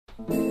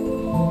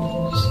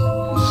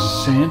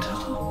Santa?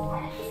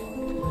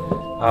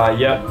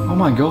 Yeah. Oh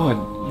my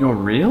god, you're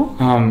real?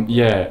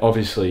 Yeah,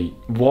 obviously.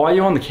 Why are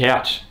you on the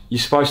couch? You're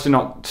supposed to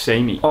not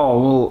see me. Oh,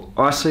 well,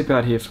 I sleep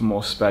out here for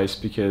more space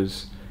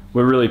because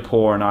we're really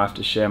poor and I have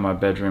to share my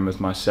bedroom with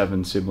my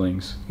 7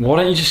 siblings. Why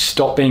don't you just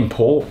stop being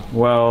poor?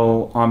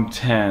 Well, I'm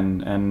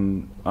 10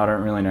 and I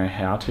don't really know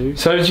how to.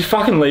 So did you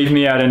fucking leave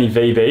me out any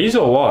VBs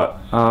or what?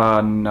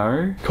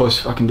 No. Of course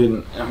you fucking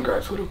didn't. I'm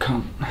grateful to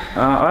cunt.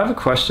 I have a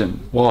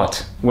question.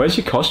 What? Where's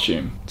your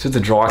costume? It's at the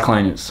dry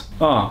cleaners.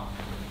 Oh.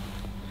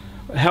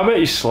 How about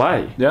your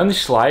sleigh? The only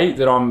sleigh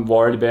that I'm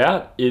worried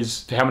about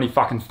is how many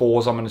fucking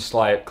 4s I'm going to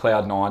slay at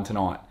Cloud 9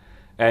 tonight.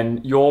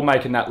 And you're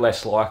making that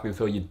less likely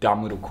with all your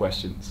dumb little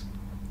questions.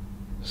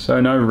 So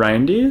no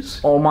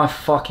reindeers? Oh my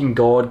fucking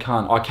god,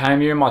 cunt. I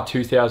came here in my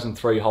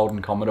 2003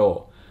 Holden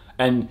Commodore.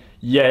 And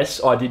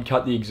yes, I did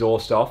cut the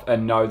exhaust off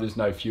and no, there's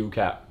no fuel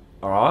cap.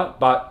 Alright?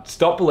 But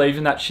stop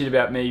believing that shit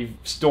about me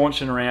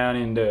staunching around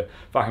into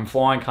fucking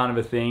flying kind of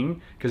a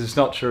thing. Because it's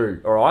not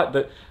true. Alright?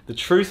 But the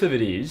truth of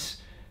it is,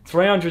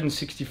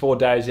 364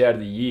 days out of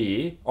the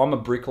year, I'm a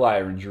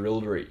bricklayer in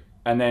Jerilderie.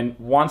 And then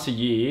once a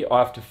year, I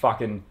have to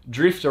fucking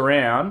drift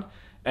around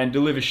and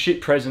deliver shit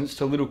presents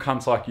to little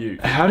cunts like you.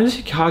 How does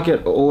your car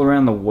get all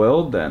around the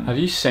world then? Have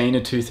you seen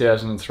a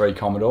 2003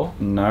 Commodore?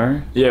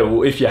 No. Yeah,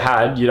 well, if you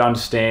had, you'd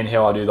understand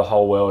how I do the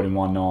whole world in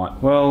one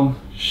night. Well,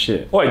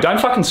 shit. Wait,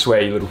 don't fucking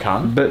swear, you little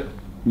cunt. But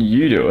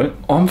you do it.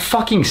 I'm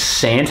fucking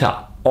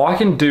Santa. I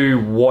can do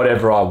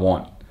whatever I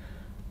want.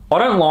 I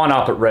don't line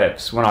up at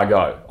revs when I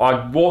go.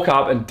 I walk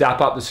up and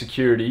dap up the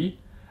security,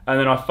 and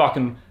then I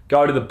fucking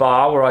go to the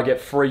bar where I get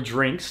free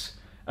drinks,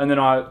 and then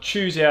I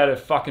choose out a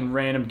fucking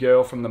random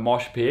girl from the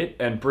mosh pit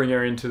and bring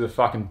her into the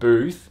fucking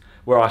booth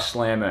where I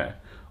slam her.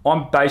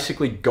 I'm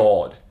basically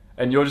God,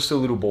 and you're just a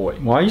little boy.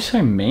 Why are you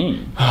so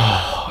mean?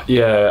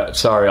 Yeah,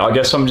 sorry. I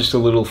guess I'm just a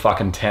little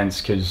fucking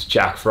tense because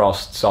Jack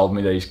Frost sold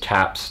me these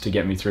caps to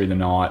get me through the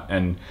night,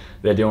 and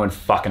they're doing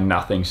fucking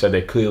nothing, so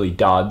they're clearly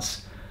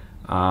duds.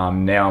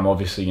 Now I'm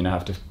obviously gonna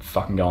have to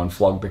fucking go and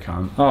flog the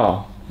cunt.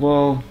 Oh,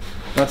 well,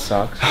 that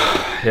sucks.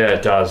 Yeah,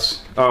 it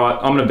does. Alright,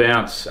 I'm gonna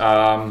bounce.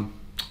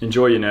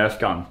 Enjoy your Nerf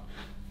gun.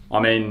 I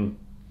mean,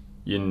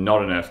 you're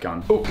not a Nerf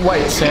gun. Oh,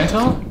 wait,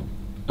 Santa?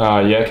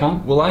 Yeah,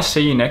 cunt? Will I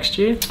see you next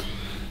year?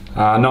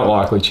 Not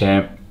likely,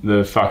 champ.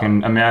 The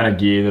fucking amount of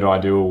gear that I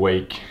do a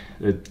week,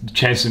 the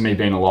chances of me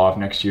being alive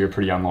next year are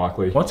pretty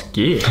unlikely. What's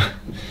gear?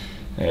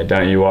 Yeah,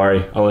 don't you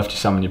worry. I left you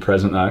some in your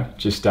present though.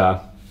 Just,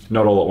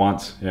 not all at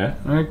once, yeah?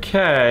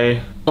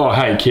 Okay. Oh,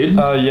 hey, kid.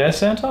 Yeah,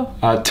 Santa?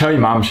 Tell your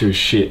mum she was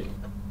shit.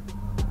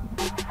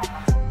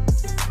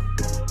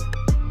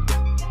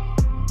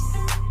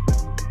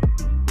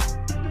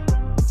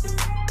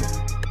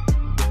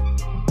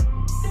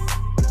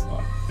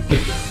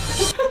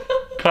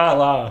 Can't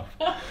laugh.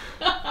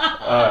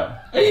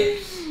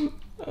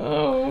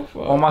 Oh, fuck.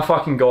 Oh my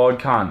fucking god,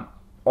 cunt.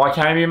 I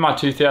came here in my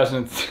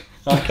 2000...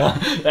 I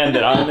can't end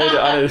it. I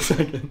need a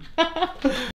second.